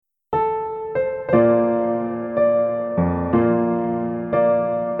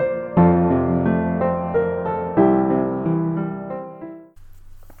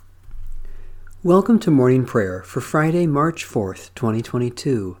Welcome to morning prayer for Friday, March 4th,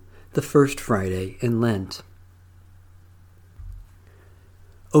 2022, the first Friday in Lent.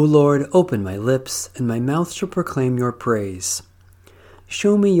 O Lord, open my lips, and my mouth shall proclaim your praise.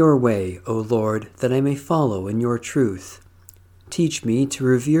 Show me your way, O Lord, that I may follow in your truth. Teach me to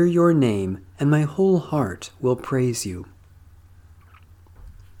revere your name, and my whole heart will praise you.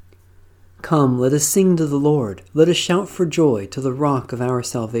 Come, let us sing to the Lord. Let us shout for joy to the rock of our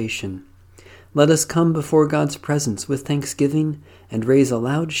salvation. Let us come before God's presence with thanksgiving and raise a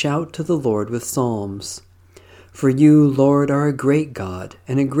loud shout to the Lord with psalms. For you, Lord, are a great God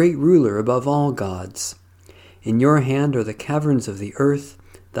and a great ruler above all gods. In your hand are the caverns of the earth,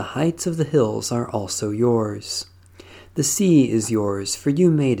 the heights of the hills are also yours. The sea is yours, for you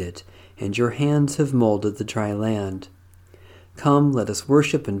made it, and your hands have molded the dry land. Come, let us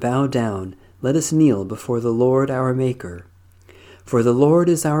worship and bow down, let us kneel before the Lord our Maker. For the Lord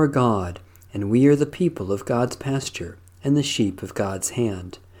is our God, and we are the people of God's pasture and the sheep of God's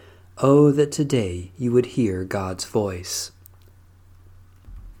hand. Oh, that today you would hear God's voice.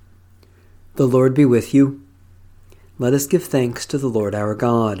 The Lord be with you. Let us give thanks to the Lord our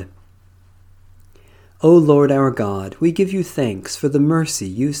God. O Lord our God, we give you thanks for the mercy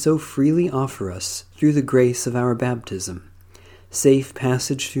you so freely offer us through the grace of our baptism, safe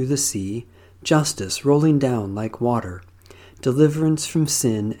passage through the sea, justice rolling down like water, deliverance from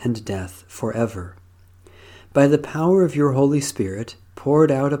sin and death forever. By the power of your Holy Spirit, poured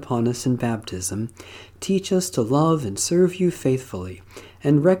out upon us in baptism, teach us to love and serve you faithfully,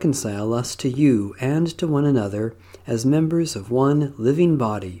 and reconcile us to you and to one another as members of one living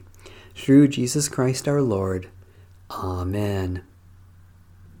body, through Jesus Christ our Lord. Amen.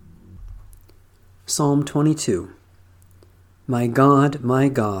 Psalm 22. My God,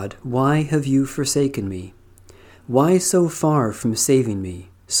 why have you forsaken me? Why so far from saving me,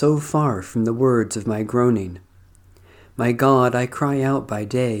 so far from the words of my groaning? My God, I cry out by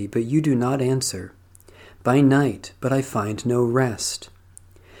day, but you do not answer. By night, but I find no rest.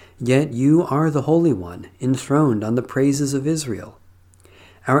 Yet you are the Holy One, enthroned on the praises of Israel.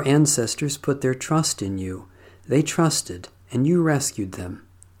 Our ancestors put their trust in you. They trusted, and you rescued them.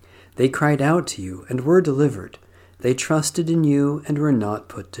 They cried out to you and were delivered. They trusted in you and were not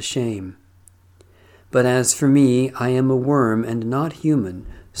put to shame. But as for me, I am a worm and not human,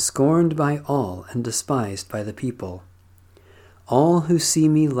 scorned by all and despised by the people. All who see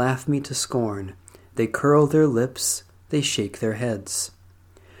me laugh me to scorn. They curl their lips, they shake their heads.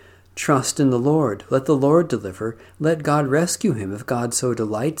 Trust in the Lord, let the Lord deliver, let God rescue him if God so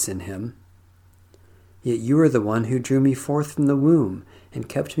delights in him. Yet you are the one who drew me forth from the womb and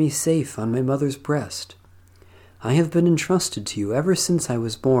kept me safe on my mother's breast. I have been entrusted to you ever since I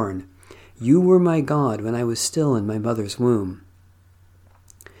was born. You were my God when I was still in my mother's womb.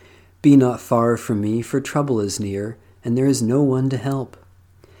 Be not far from me, for trouble is near, and there is no one to help.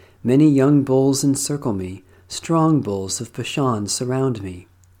 Many young bulls encircle me, strong bulls of Bashan surround me.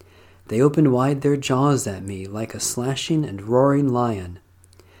 They open wide their jaws at me like a slashing and roaring lion.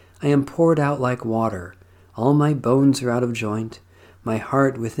 I am poured out like water, all my bones are out of joint, my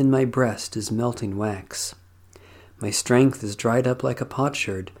heart within my breast is melting wax. My strength is dried up like a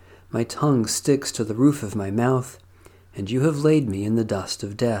potsherd, my tongue sticks to the roof of my mouth, and you have laid me in the dust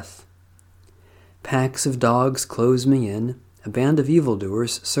of death. Packs of dogs close me in, a band of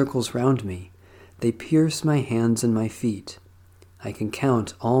evildoers circles round me. They pierce my hands and my feet. I can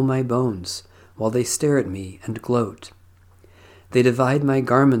count all my bones, while they stare at me and gloat. They divide my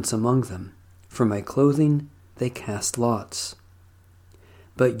garments among them. For my clothing they cast lots.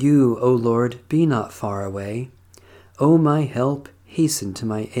 But you, O Lord, be not far away. O my help, hasten to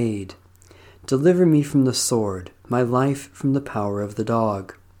my aid. Deliver me from the sword, my life from the power of the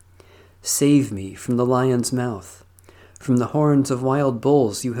dog. Save me from the lion's mouth. From the horns of wild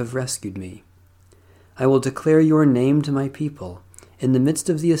bulls you have rescued me. I will declare your name to my people. In the midst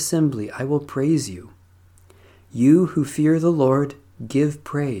of the assembly I will praise you. You who fear the Lord, give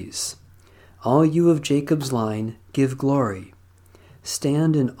praise. All you of Jacob's line, give glory.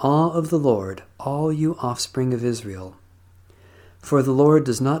 Stand in awe of the Lord, all you offspring of Israel. For the Lord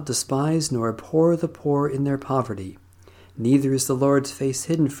does not despise nor abhor the poor in their poverty, neither is the Lord's face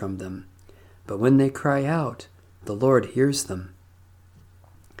hidden from them. But when they cry out, the Lord hears them.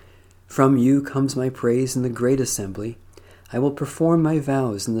 From you comes my praise in the great assembly. I will perform my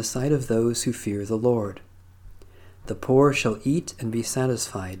vows in the sight of those who fear the Lord. The poor shall eat and be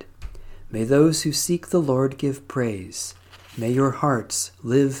satisfied. May those who seek the Lord give praise. May your hearts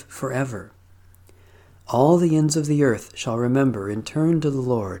live forever. All the ends of the earth shall remember and turn to the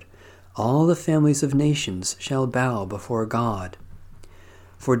Lord. All the families of nations shall bow before God.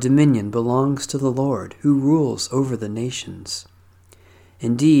 for dominion belongs to the Lord, who rules over the nations.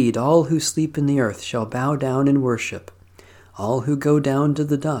 Indeed, all who sleep in the earth shall bow down and worship. All who go down to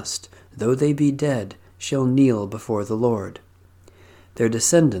the dust, though they be dead, shall kneel before the Lord. Their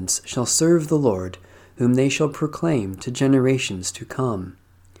descendants shall serve the Lord, whom they shall proclaim to generations to come.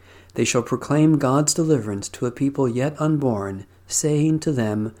 They shall proclaim God's deliverance to a people yet unborn, saying to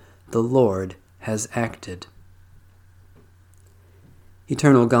them, "The Lord has acted."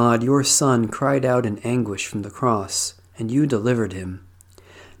 Eternal God, your Son cried out in anguish from the cross, and you delivered him.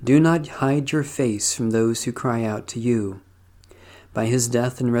 Do not hide your face from those who cry out to you. By his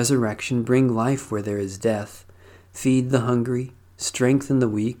death and resurrection bring life where there is death, feed the hungry, strengthen the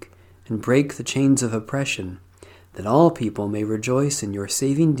weak, and break the chains of oppression, that all people may rejoice in your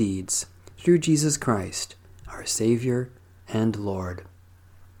saving deeds, through Jesus Christ, our Savior and Lord.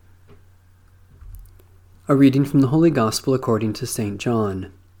 A reading from the Holy Gospel according to St.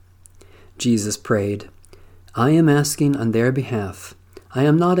 John. Jesus prayed, "I am asking on their behalf. I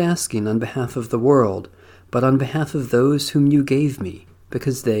am not asking on behalf of the world, but on behalf of those whom you gave me,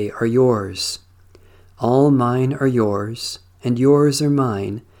 because they are yours. All mine are yours, and yours are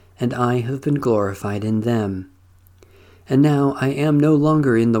mine, and I have been glorified in them. And now I am no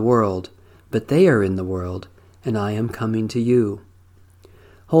longer in the world, but they are in the world, and I am coming to you.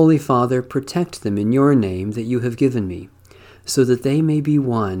 Holy Father, protect them in your name that you have given me, so that they may be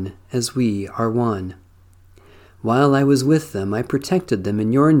one as we are one. While I was with them, I protected them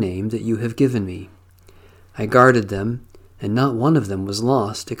in your name that you have given me. I guarded them, and not one of them was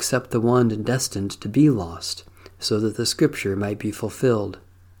lost except the one destined to be lost, so that the Scripture might be fulfilled.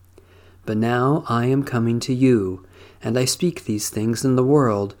 But now I am coming to you, and I speak these things in the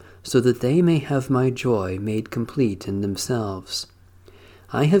world, so that they may have my joy made complete in themselves.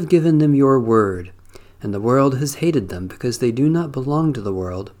 I have given them your word, and the world has hated them because they do not belong to the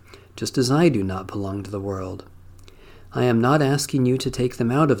world, just as I do not belong to the world. I am not asking you to take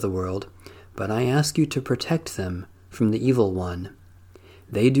them out of the world, but I ask you to protect them from the evil one.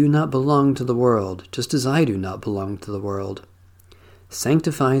 They do not belong to the world, just as I do not belong to the world.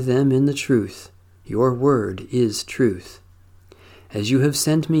 Sanctify them in the truth. Your word is truth. As you have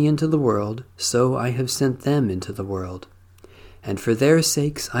sent me into the world, so I have sent them into the world. And for their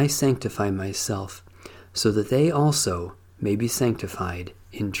sakes I sanctify myself, so that they also may be sanctified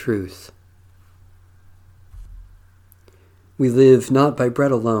in truth. We live not by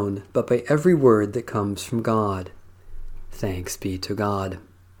bread alone, but by every word that comes from God. Thanks be to God.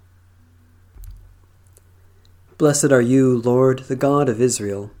 Blessed are you, Lord, the God of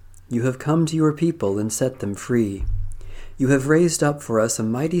Israel. You have come to your people and set them free. You have raised up for us a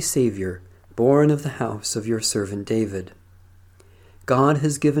mighty Savior, born of the house of your servant David. God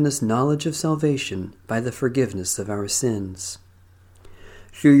has given us knowledge of salvation by the forgiveness of our sins.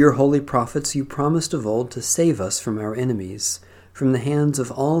 Through your holy prophets you promised of old to save us from our enemies, from the hands of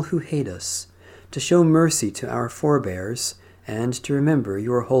all who hate us, to show mercy to our forebears, and to remember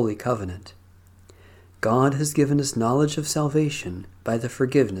your holy covenant. God has given us knowledge of salvation by the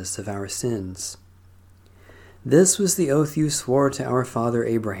forgiveness of our sins. This was the oath you swore to our father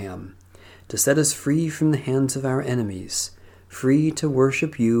Abraham, to set us free from the hands of our enemies, free to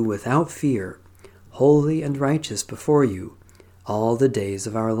worship you without fear, holy and righteous before you, all the days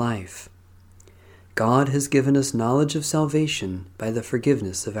of our life. God has given us knowledge of salvation by the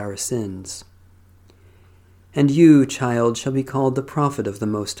forgiveness of our sins. And you, child, shall be called the prophet of the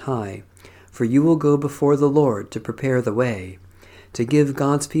Most High, for you will go before the Lord to prepare the way, to give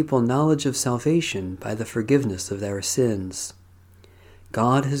God's people knowledge of salvation by the forgiveness of their sins.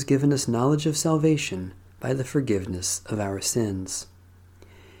 God has given us knowledge of salvation by the forgiveness of our sins.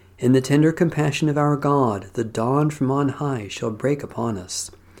 In the tender compassion of our God, the dawn from on high shall break upon us,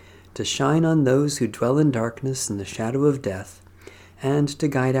 to shine on those who dwell in darkness and the shadow of death, and to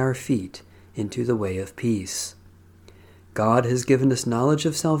guide our feet into the way of peace. God has given us knowledge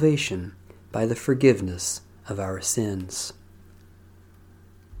of salvation by the forgiveness of our sins.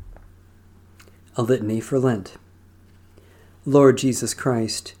 A litany for Lent. Lord Jesus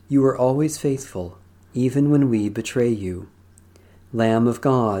Christ, you are always faithful, even when we betray you. Lamb of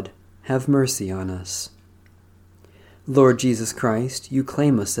God, have mercy on us. Lord Jesus Christ, you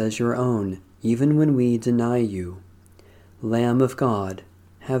claim us as your own, even when we deny you. Lamb of God,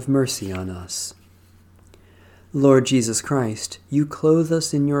 have mercy on us. Lord Jesus Christ, you clothe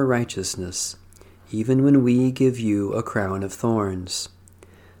us in your righteousness, even when we give you a crown of thorns.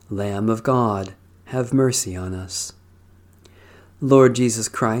 Lamb of God, have mercy on us. Lord Jesus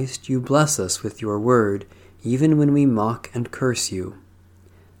Christ, you bless us with your word, even when we mock and curse you.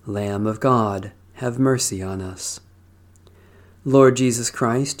 Lamb of God, have mercy on us. Lord Jesus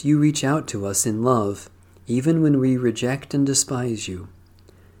Christ, you reach out to us in love, even when we reject and despise you.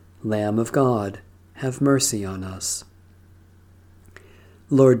 Lamb of God, have mercy on us.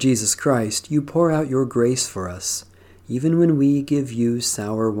 Lord Jesus Christ, you pour out your grace for us, even when we give you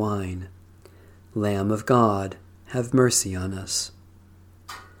sour wine. Lamb of God, have mercy on us.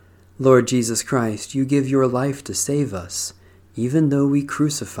 Lord Jesus Christ, you give your life to save us, even though we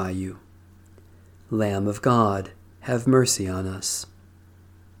crucify you. Lamb of God, have mercy on us.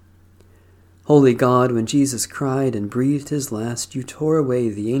 Holy God, when Jesus cried and breathed his last, you tore away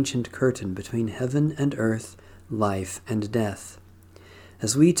the ancient curtain between heaven and earth, life and death.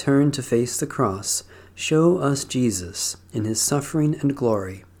 As we turn to face the cross, show us Jesus in his suffering and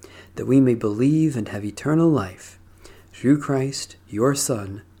glory, that we may believe and have eternal life. Through Christ, your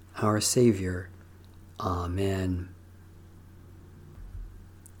Son, our Savior. Amen.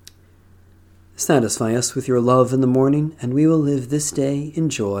 Satisfy us with your love in the morning, and we will live this day in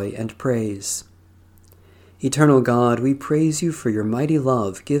joy and praise. Eternal God, we praise you for your mighty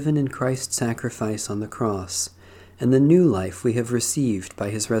love given in Christ's sacrifice on the cross, and the new life we have received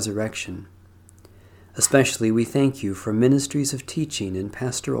by his resurrection. Especially we thank you for ministries of teaching and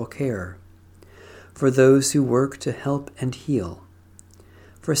pastoral care, for those who work to help and heal,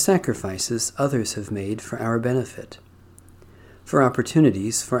 for sacrifices others have made for our benefit, for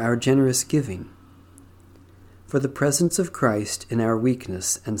opportunities for our generous giving, for the presence of Christ in our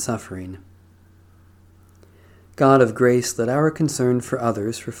weakness and suffering. God of grace, let our concern for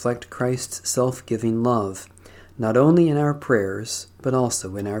others reflect Christ's self-giving love, not only in our prayers, but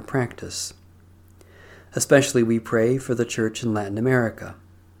also in our practice. Especially we pray for the Church in Latin America,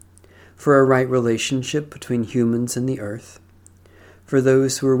 for a right relationship between humans and the earth, for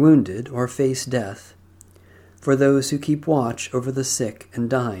those who are wounded or face death, for those who keep watch over the sick and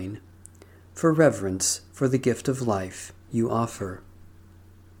dying, for reverence for the gift of life you offer.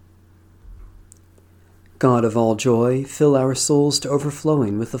 God of all joy, fill our souls to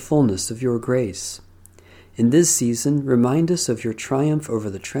overflowing with the fullness of your grace. In this season, remind us of your triumph over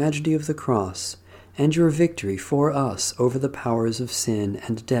the tragedy of the cross and your victory for us over the powers of sin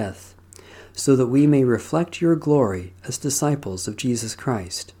and death, so that we may reflect your glory as disciples of Jesus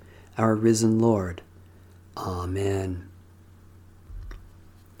Christ, our risen Lord. Amen.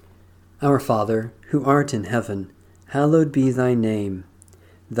 Our Father, who art in heaven, hallowed be thy name.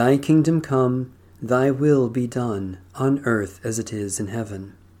 Thy kingdom come, thy will be done, on earth as it is in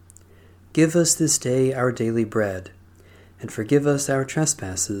heaven. Give us this day our daily bread, and forgive us our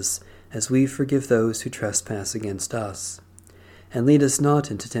trespasses, as we forgive those who trespass against us. And lead us not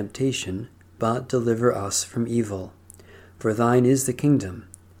into temptation, but deliver us from evil. For thine is the kingdom,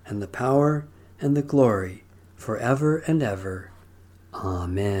 and the power, and the glory, forever and ever.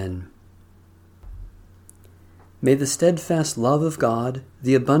 Amen. May the steadfast love of God,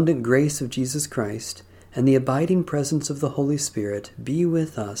 the abundant grace of Jesus Christ, and the abiding presence of the Holy Spirit be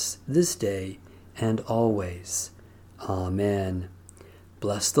with us this day and always. Amen.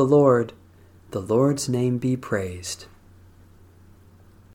 Bless the Lord. The Lord's name be praised.